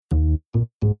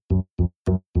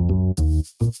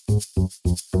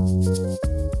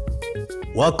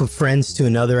Welcome, friends, to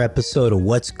another episode of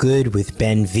What's Good with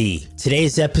Ben V.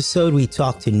 Today's episode, we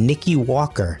talk to Nikki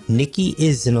Walker. Nikki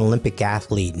is an Olympic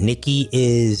athlete. Nikki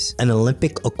is an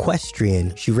Olympic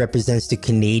equestrian. She represents the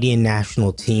Canadian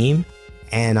national team.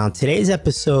 And on today's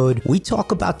episode, we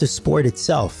talk about the sport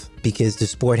itself because the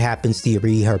sport happens to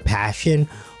be her passion.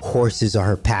 Horses are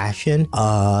her passion.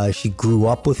 She grew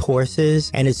up with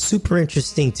horses, and it's super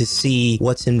interesting to see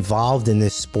what's involved in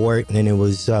this sport. And it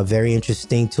was very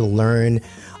interesting to learn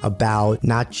about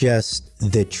not just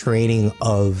the training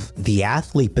of the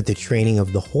athlete, but the training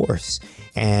of the horse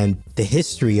and the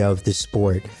history of the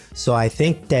sport. So I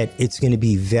think that it's going to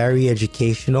be very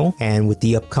educational, and with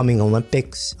the upcoming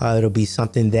Olympics, it'll be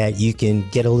something that you can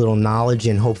get a little knowledge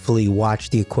and hopefully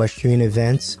watch the equestrian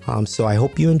events. So I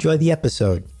hope you enjoy the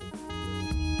episode.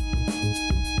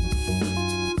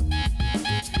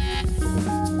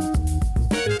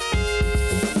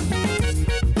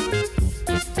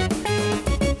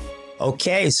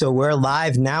 Okay, so we're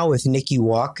live now with Nikki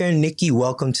Walker. Nikki,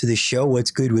 welcome to the show,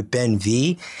 What's Good with Ben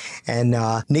V. And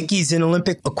Nikki's an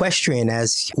Olympic equestrian,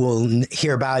 as we'll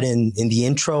hear about in the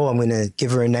intro. I'm going to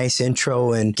give her a nice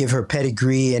intro and give her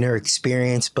pedigree and her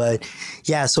experience. But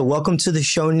yeah, so welcome to the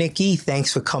show, Nikki.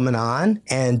 Thanks for coming on.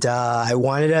 And I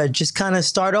wanted to just kind of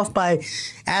start off by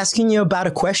asking you about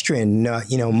equestrian.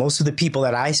 Most of the people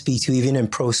that I speak to, even in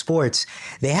pro sports,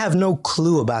 they have no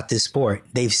clue about this sport.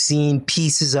 They've seen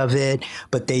pieces of it,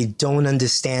 but they don't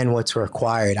understand what's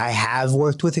required. I have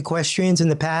worked with equestrians in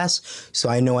the past, so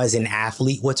I know as an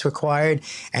athlete what's required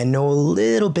and know a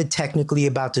little bit technically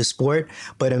about the sport,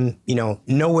 but I'm,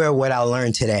 nowhere what I'll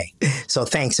learn today. So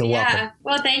thanks and welcome. Yeah,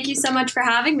 well, thank you so much for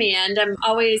having me, and I'm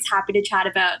always happy to chat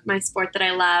about my sport that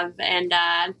I love and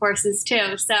horses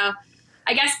too. So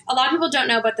I guess a lot of people don't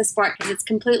know about the sport because it's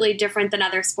completely different than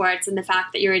other sports, and the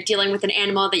fact that you're dealing with an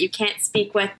animal that you can't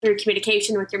speak with through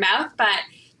communication with your mouth, but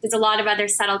there's a lot of other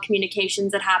subtle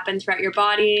communications that happen throughout your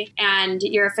body, and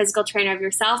you're a physical trainer of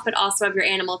yourself, but also of your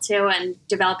animal too, and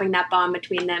developing that bond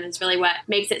between them is really what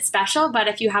makes it special. But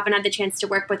if you haven't had the chance to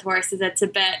work with horses, it's a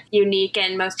bit unique,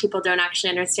 and most people don't actually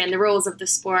understand the rules of the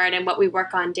sport and what we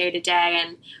work on day to day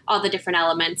and all the different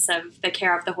elements of the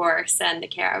care of the horse and the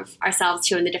care of ourselves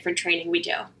too and the different training we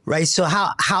do. Right. So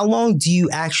how long do you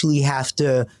actually have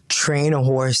to train a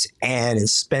horse and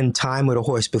spend time with a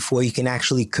horse before you can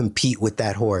actually compete with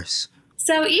that horse?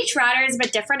 So each rider is a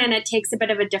bit different, and it takes a bit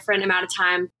of a different amount of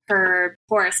time per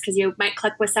horse, because you might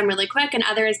click with some really quick, and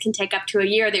others can take up to a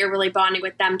year that you're really bonding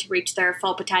with them to reach their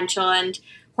full potential. And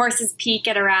horses peak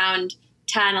at around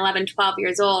 10, 11, 12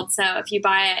 years old. So if you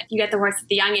get the horse at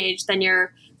the young age, then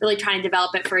you're really trying to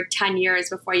develop it for 10 years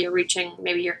before you're reaching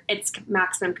maybe its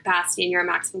maximum capacity and your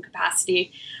maximum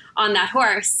capacity on that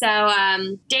horse. So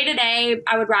day to day,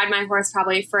 I would ride my horse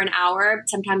probably for an hour.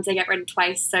 Sometimes I get ridden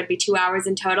twice, so it'd be 2 hours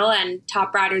in total. And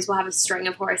top riders will have a string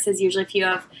of horses. Usually if you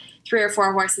have 3 or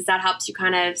 4 horses, that helps you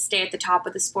kind of stay at the top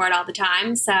of the sport all the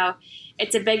time. So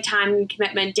it's a big time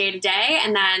commitment day to day.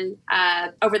 And then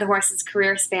over the horse's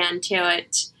career span too,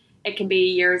 it can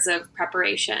be years of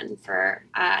preparation for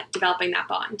developing that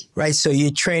bond. Right. So you're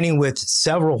training with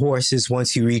several horses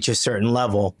once you reach a certain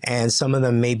level, and some of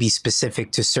them may be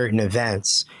specific to certain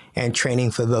events and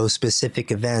training for those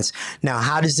specific events. Now,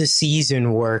 how does the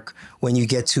season work when you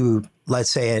get to, let's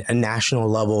say, a national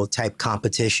level type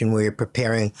competition where you're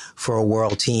preparing for a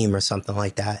world team or something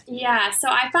like that? Yeah. So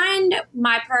I find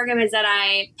my program is that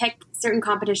I pick certain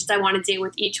competitions I want to do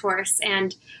with each horse,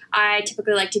 and I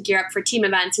typically like to gear up for team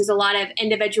events. There's a lot of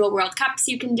individual World Cups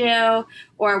you can do,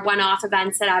 or one-off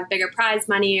events that have bigger prize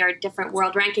money or different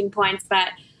world ranking points, but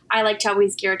I like to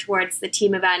always gear towards the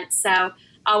team events. So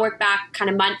I'll work back kind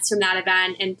of months from that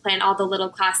event and plan all the little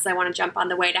classes I want to jump on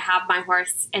the way to have my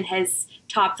horse in his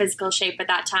top physical shape at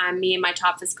that time, me in my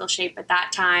top physical shape at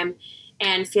that time,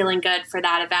 and feeling good for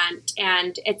that event.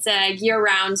 And it's a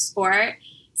year-round sport.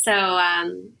 So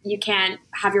you can't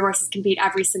have your horses compete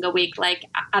every single week like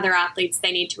other athletes.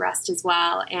 They need to rest as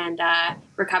well and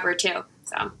recover too.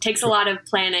 So it takes a lot of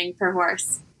planning per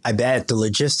horse. I bet the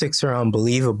logistics are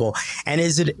unbelievable. And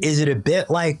is it a bit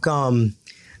like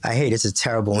I hate it's a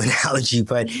terrible analogy,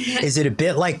 but is it a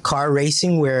bit like car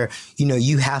racing where,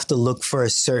 you have to look for a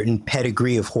certain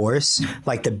pedigree of horse?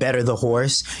 Like the better the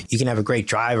horse, you can have a great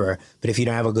driver, but if you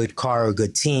don't have a good car or a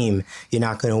good team, you're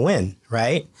not going to win,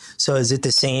 right? So is it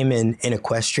the same in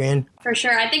equestrian? For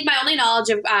sure. I think my only knowledge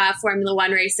of Formula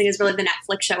One racing is really the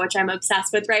Netflix show, which I'm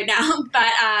obsessed with right now.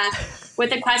 But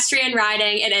with equestrian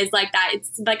riding, it is like that.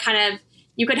 It's like kind of,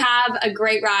 you could have a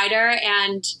great rider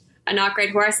and a not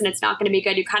great horse and it's not going to be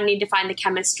good. You kind of need to find the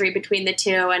chemistry between the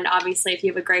two. And obviously, if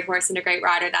you have a great horse and a great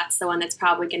rider, that's the one that's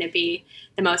probably going to be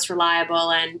the most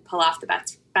reliable and pull off the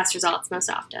best results most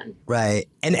often. Right.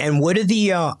 And what are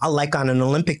the, like on an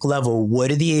Olympic level,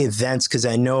 what are the events? Because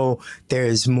I know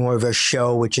there's more of a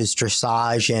show, which is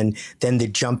dressage, and then the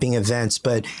jumping events,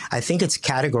 but I think it's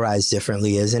categorized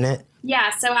differently, isn't it?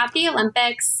 Yeah, so at the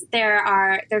Olympics,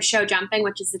 there's show jumping,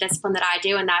 which is the discipline that I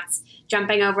do, and that's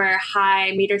jumping over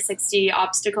high 1.60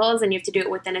 obstacles, and you have to do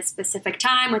it within a specific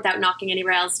time without knocking any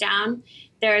rails down.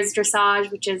 There's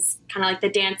dressage, which is kind of like the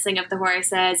dancing of the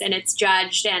horses, and it's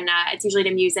judged, and it's usually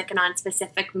to music and on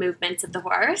specific movements of the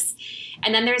horse.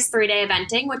 And then there's 3-day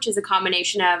eventing, which is a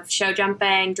combination of show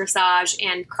jumping, dressage,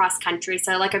 and cross country.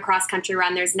 So like a cross country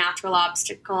run, there's natural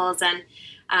obstacles, and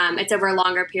it's over a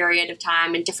longer period of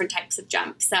time and different types of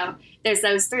jumps. So there's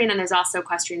those 3, and then there's also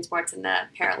equestrian sports in the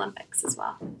Paralympics as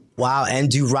well. Wow. And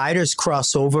do riders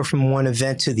cross over from one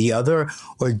event to the other,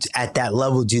 or at that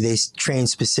level, do they train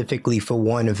specifically for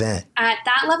one event? At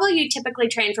that level, you typically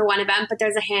train for one event, but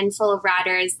there's a handful of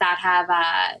riders that have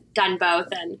done both,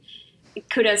 and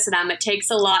kudos to them. It takes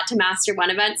a lot to master one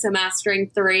event, so mastering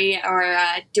 3 or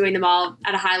doing them all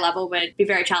at a high level would be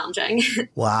very challenging.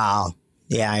 Wow.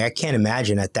 Yeah, I can't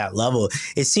imagine at that level.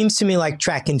 It seems to me like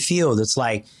track and field. It's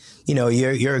like,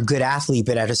 you're a good athlete,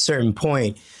 but at a certain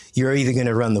point, you're either going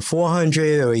to run the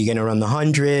 400 or you're going to run the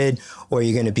 100, or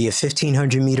you're going to be a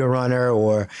 1,500 meter runner,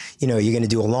 or, you're going to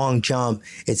do a long jump.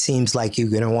 It seems like you're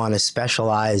going to want to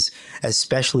specialize,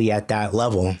 especially at that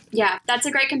level. Yeah, that's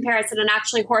a great comparison. And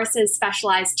actually, horses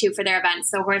specialize too for their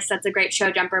events. So a horse that's a great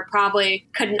show jumper probably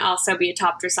couldn't also be a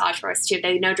top dressage horse too.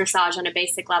 They know dressage on a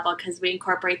basic level because we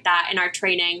incorporate that in our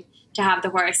training to have the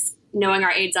horse knowing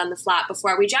our aids on the flat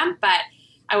before we jump. But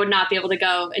I would not be able to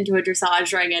go into a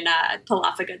dressage ring and pull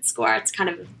off a good score. It's kind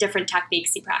of different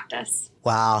techniques you practice.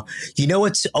 Wow. You know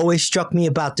what's always struck me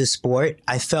about the sport?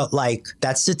 I felt like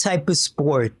that's the type of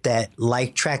sport that,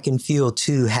 like track and field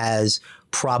too, has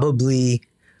probably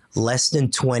less than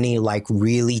 20 like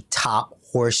really top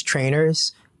horse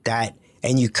trainers that,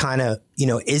 and you kind of,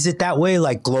 is it that way?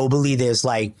 Like globally, there's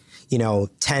like,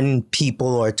 10 people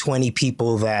or 20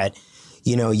 people that,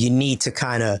 you need to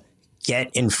kind of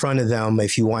get in front of them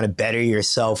if you want to better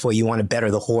yourself or you want to better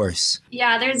the horse.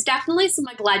 Yeah, there's definitely some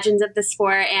like legends of the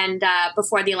sport, and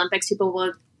before the Olympics, people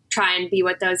will try and be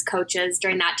with those coaches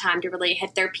during that time to really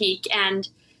hit their peak. And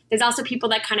there's also people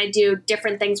that kind of do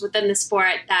different things within the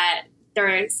sport that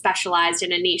they're specialized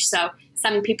in a niche. So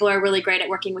some people are really great at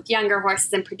working with younger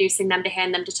horses and producing them to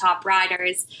hand them to top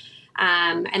riders.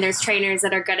 And there's trainers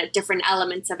that are good at different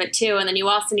elements of it too. And then you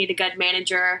also need a good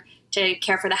manager to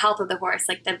care for the health of the horse,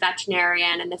 like the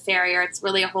veterinarian and the farrier. It's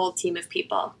really a whole team of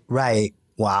people. Right.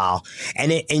 Wow.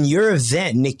 And in your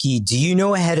event, Nikki, do you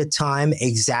know ahead of time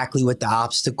exactly what the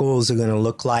obstacles are going to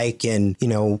look like? And,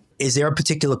 is there a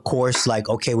particular course like,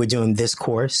 okay, we're doing this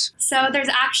course? So there's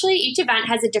actually, each event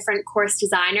has a different course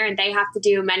designer, and they have to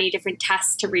do many different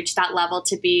tests to reach that level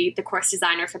to be the course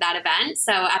designer for that event.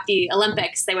 So at the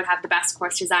Olympics, they would have the best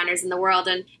course designers in the world.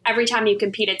 And every time you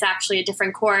compete, it's actually a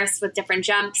different course with different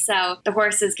jumps. So the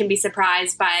horses can be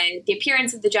surprised by the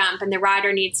appearance of the jump, and the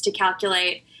rider needs to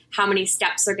calculate how many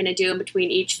steps they're going to do in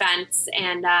between each fence.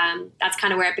 And that's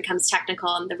kind of where it becomes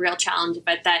technical and the real challenge of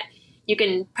it, that you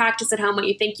can practice at home what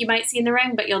you think you might see in the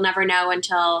ring, but you'll never know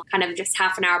until kind of just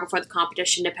half an hour before the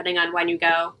competition, depending on when you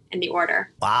go in the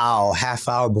order. Wow, half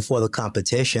hour before the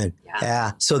competition.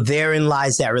 Yeah. So therein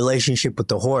lies that relationship with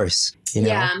the horse.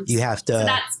 Yeah. You have to... So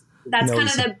that's kind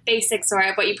of the basics sort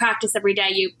of what you practice every day.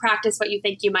 You practice what you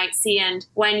think you might see. And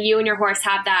when you and your horse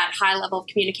have that high level of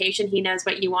communication, he knows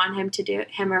what you want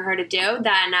him or her to do,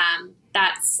 then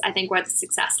that's, I think, where the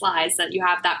success lies, that you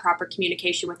have that proper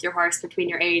communication with your horse between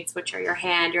your aids, which are your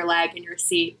hand, your leg, and your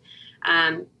seat,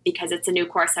 because it's a new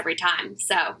course every time.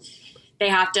 So they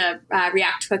have to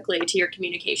react quickly to your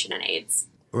communication and aids.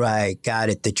 Right. Got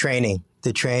it. The training.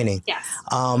 Yes.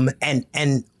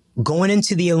 And going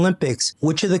into the Olympics,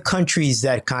 which are the countries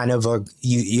that kind of are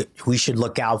we should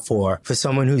look out for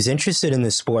someone who's interested in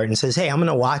the sport and says, hey, I'm going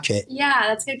to watch it? Yeah,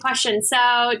 that's a good question.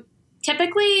 So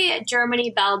typically Germany,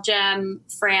 Belgium,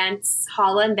 France,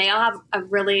 Holland, they all have a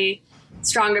really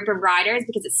strong group of riders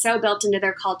because it's so built into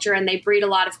their culture, and they breed a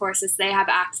lot of horses. They have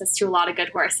access to a lot of good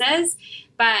horses.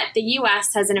 But the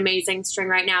U.S. has an amazing string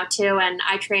right now, too. And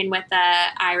I train with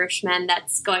an Irishman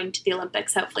that's going to the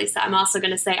Olympics, hopefully. So I'm also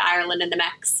going to say Ireland in the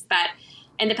mix. But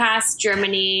in the past,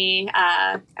 Germany,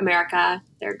 America,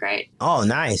 they're great. Oh,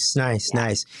 nice.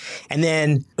 And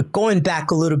then going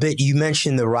back a little bit, you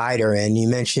mentioned the rider and you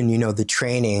mentioned, the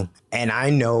training. And I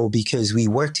know because we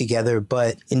work together,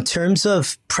 but in terms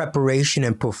of preparation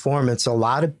and performance, a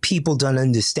lot of people don't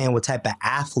understand what type of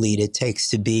athlete it takes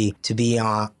to be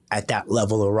at that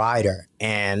level of rider,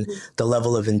 and the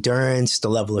level of endurance, the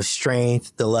level of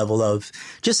strength, the level of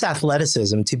just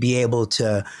athleticism to be able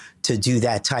to do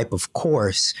that type of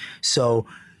course. So,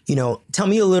 tell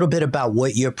me a little bit about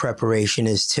what your preparation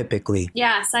is typically.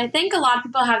 Yes, I think a lot of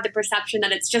people have the perception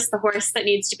that it's just the horse that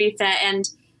needs to be fit. And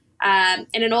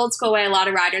in an old school way, a lot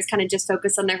of riders kind of just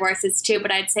focus on their horses too.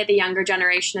 But I'd say the younger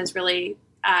generation is really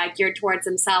geared towards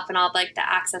themselves and all like the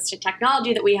access to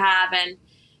technology that we have,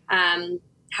 and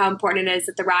how important it is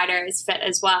that the rider is fit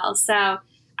as well. So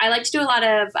I like to do a lot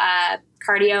of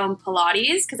cardio and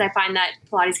Pilates, because I find that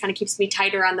Pilates kind of keeps me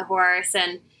tighter on the horse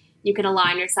and you can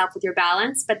align yourself with your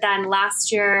balance. But then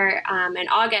last year in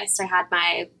August,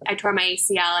 I tore my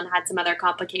ACL and had some other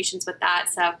complications with that.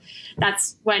 So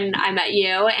that's when I met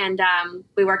you, and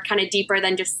we worked kind of deeper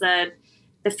than just the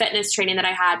fitness training that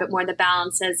I had, but more the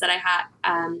balances that I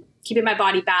had, keeping my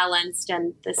body balanced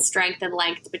and the strength and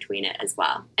length between it as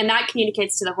well. And that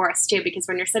communicates to the horse too, because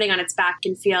when you're sitting on its back,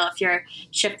 you can feel if you're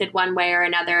shifted one way or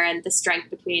another, and the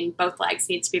strength between both legs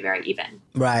needs to be very even.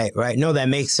 Right. No, that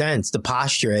makes sense. The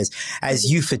posture is,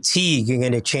 as you fatigue, you're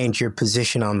going to change your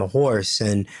position on the horse,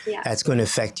 and that's going to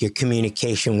affect your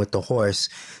communication with the horse.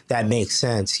 That makes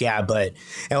sense. Yeah. But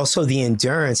also the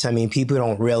endurance. I mean, people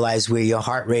don't realize where your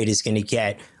heart rate is going to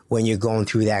get when you're going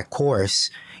through that course.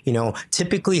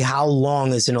 Typically, how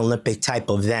long is an Olympic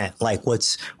type event? Like,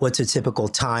 what's a typical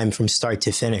time from start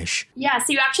to finish? Yeah,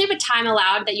 so you actually have a time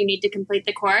allowed that you need to complete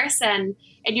the course, and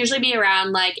it'd usually be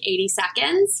around like 80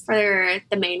 seconds for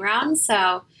the main round.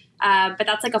 So, but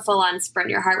that's like a full-on sprint.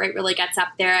 Your heart rate really gets up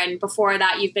there, and before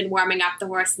that, you've been warming up the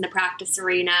horse in the practice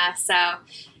arena. So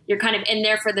you're kind of in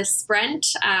there for the sprint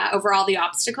over all the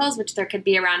obstacles, which there could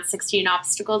be around 16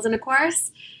 obstacles in a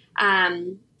course.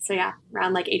 So yeah,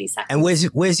 around like 80 seconds. And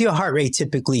where's your heart rate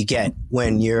typically get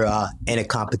when you're in a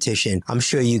competition? I'm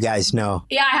sure you guys know.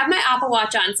 Yeah, I have my Apple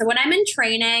Watch on. So when I'm in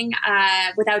training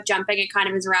without jumping, it kind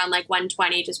of is around like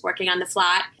 120, just working on the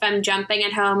flat. If I'm jumping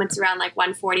at home, it's around like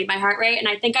 140, my heart rate. And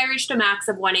I think I reached a max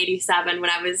of 187 when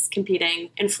I was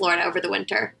competing in Florida over the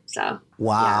winter. So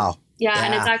wow. Yeah,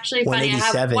 and it's actually funny. I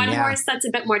have one horse that's a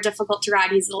bit more difficult to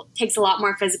ride. He takes a lot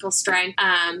more physical strength.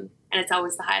 And it's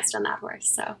always the highest on that horse.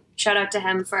 So shout out to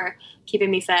him for keeping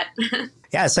me fit.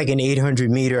 Yeah, it's like an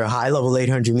 800-meter, high-level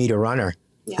 800-meter runner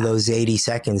for those 80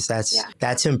 seconds.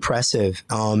 That's impressive.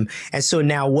 And so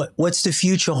now what's the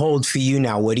future hold for you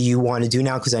now? What do you want to do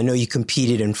now? Because I know you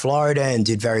competed in Florida and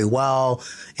did very well.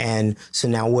 And so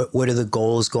now what are the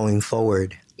goals going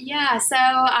forward? Yeah, so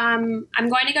I'm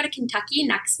going to go to Kentucky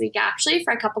next week, actually,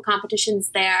 for a couple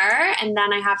competitions there. And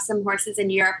then I have some horses in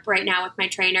Europe right now with my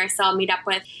trainer. So I'll meet up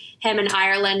with him in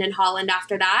Ireland and Holland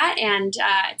after that. And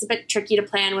it's a bit tricky to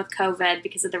plan with COVID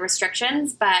because of the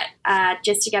restrictions, but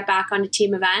just to get back onto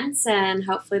team events and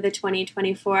hopefully the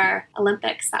 2024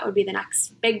 Olympics, that would be the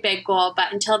next big goal.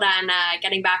 But until then,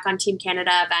 getting back on Team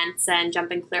Canada events and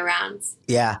jumping clear rounds.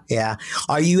 Yeah.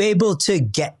 Are you able to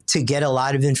get a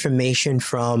lot of information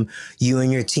from you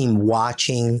and your team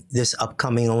watching this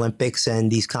upcoming Olympics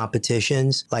and these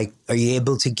competitions? Like, are you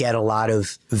able to get a lot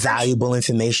of valuable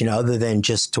information other than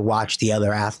just to watch the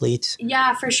other athletes?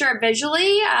 Yeah, for sure.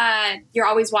 Visually, you're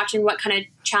always watching what kind of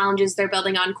challenges they're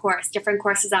building on course. Different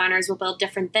course designers will build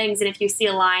different things. And if you see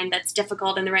a line that's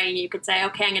difficult in the ring, you could say,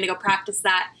 okay, I'm going to go practice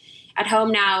that at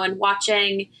home now. And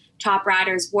watching top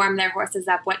riders warm their horses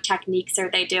up, what techniques are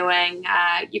they doing?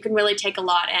 You can really take a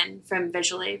lot in from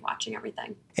visually watching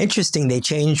everything. Interesting. They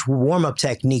change warm-up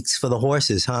techniques for the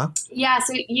horses, huh? Yeah.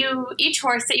 So each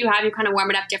horse that you have, you kind of warm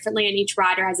it up differently, and each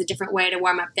rider has a different way to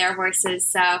warm up their horses.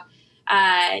 So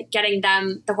getting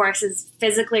the horses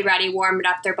physically ready, warmed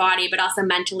up their body, but also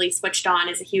mentally switched on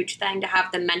is a huge thing, to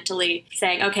have them mentally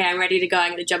saying, okay, I'm ready to go. I'm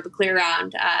going to jump a clear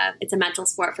round. It's a mental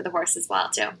sport for the horse as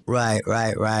well, too. Right.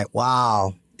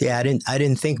 Wow. Yeah, I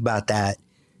didn't think about that.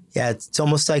 Yeah, it's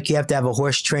almost like you have to have a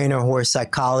horse trainer, horse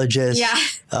psychologist.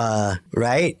 Yeah.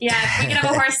 Right? Yeah, if we could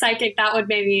have a horse psychic, that would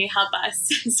maybe help us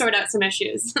sort out some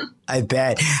issues. I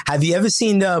bet. Have you ever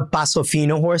seen the Paso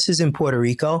Fino horses in Puerto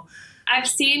Rico? I've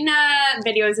seen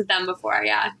videos of them before,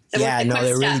 yeah.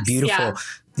 They're really beautiful.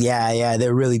 Yeah,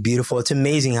 they're really beautiful. It's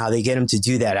amazing how they get them to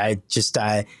do that.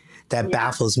 That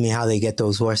baffles me, how they get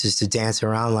those horses to dance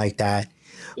around like that.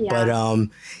 Yeah.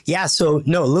 But so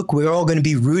no, look, we're all going to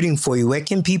be rooting for you. Where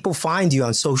can people find you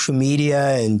on social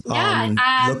media and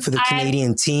look for the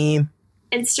Canadian team?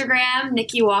 Instagram,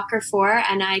 Nikki Walker 4,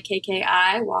 Nikki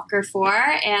Walker 4,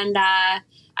 and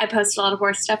I post a lot of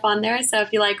horse stuff on there. So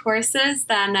if you like horses,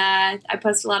 then I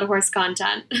post a lot of horse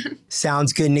content.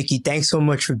 Sounds good, Nikki. Thanks so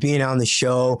much for being on the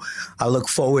show. I look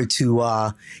forward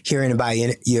to hearing about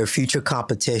your future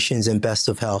competitions, and best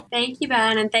of health. Thank you,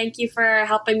 Ben, and thank you for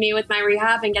helping me with my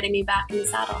rehab and getting me back in the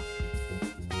saddle.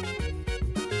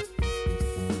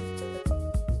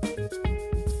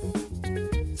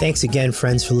 Thanks again,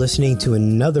 friends, for listening to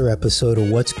another episode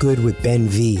of What's Good with Ben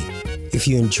V. If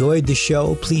you enjoyed the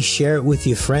show, please share it with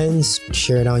your friends,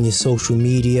 share it on your social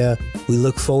media. We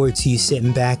look forward to you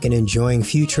sitting back and enjoying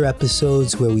future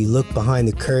episodes where we look behind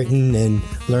the curtain and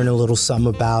learn a little something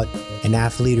about an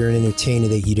athlete or an entertainer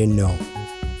that you didn't know.